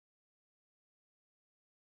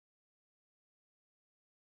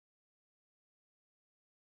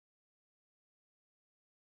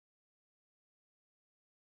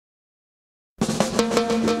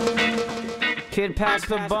Kid past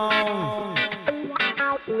the bone.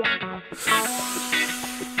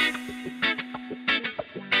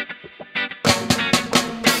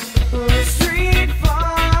 Street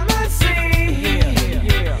pharmacy,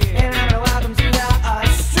 and welcome to the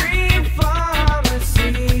street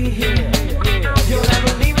pharmacy. You'll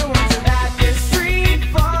never leave it once you're at the street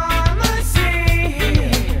pharmacy,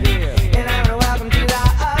 and welcome to the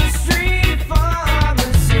street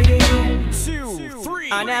pharmacy. 2,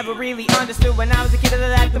 3. I never really understood when I was a kid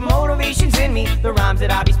that the motivation's in me. The rhymes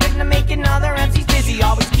that I be spitting to making other MCs dizzy.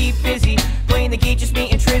 Always keep busy playing the gate, just me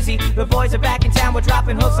and Trizzy. The boys are back in town, we're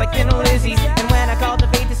dropping hooks like Thin and Lizzy. And when I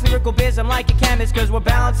cultivate this lyrical biz, I'm like a chemist, cause we're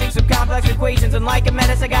balancing some complex equations. And like a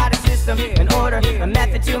menace, I got a system, an order, a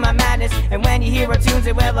method to my madness. And when you hear our tunes,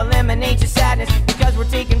 it will eliminate your sadness, because we're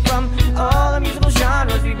taken from all the musical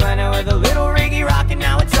genres. We blend it with a little reggae rock, and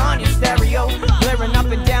now it's on your stereo, blaring up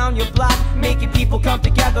and down your block, making people come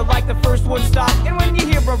together like the first Woodstock. And when you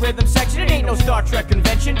hear a rhythm section, it ain't no Star Trek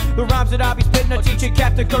convention. The rhymes that I be spitting are teaching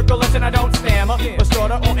Captain Kirk a lesson. I don't stammer or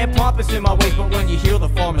stutter or am pompous in my ways, but when you hear the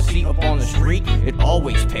pharmacy up on the street, it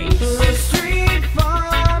always pays. The street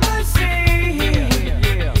pharmacy,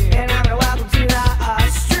 and welcome to the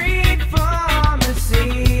street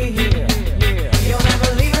pharmacy. You'll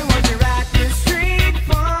never leave it once you're at the street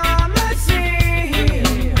pharmacy,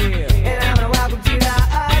 and welcome to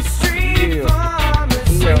the street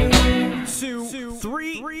pharmacy. 2,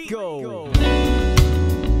 3, go.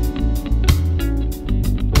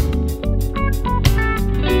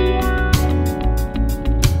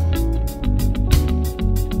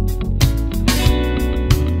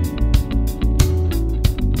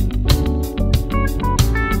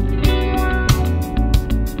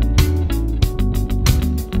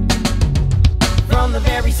 From the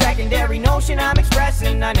very secondary notion I'm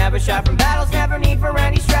expressing, I never shy from battles, never need for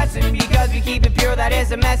any stressing, because we keep it pure, that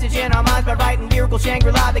is a message in our minds, by writing lyrical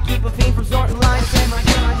Shangri-La that keep a fiend from snorting lines. Say my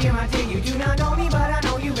dear, my dear, my dear, you do not know me, but I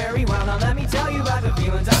know you very well. Now let me tell you about the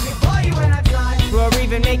feelings I feel for you when I try. Or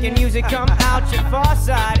even making music come out your far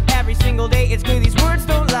side. Every single day it's clear these words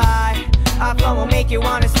don't lie. Our flow will make you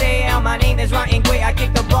wanna stay out. My name is Ryan Quay, I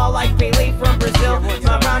kick the ball like Pele from Brazil.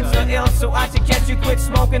 My rhymes are ill, so I suggest you quit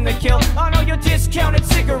smoking the kill. I know your discounted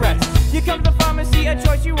cigarettes. You come to the pharmacy, a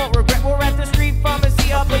choice you won't regret. We're at the street pharmacy,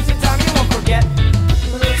 a place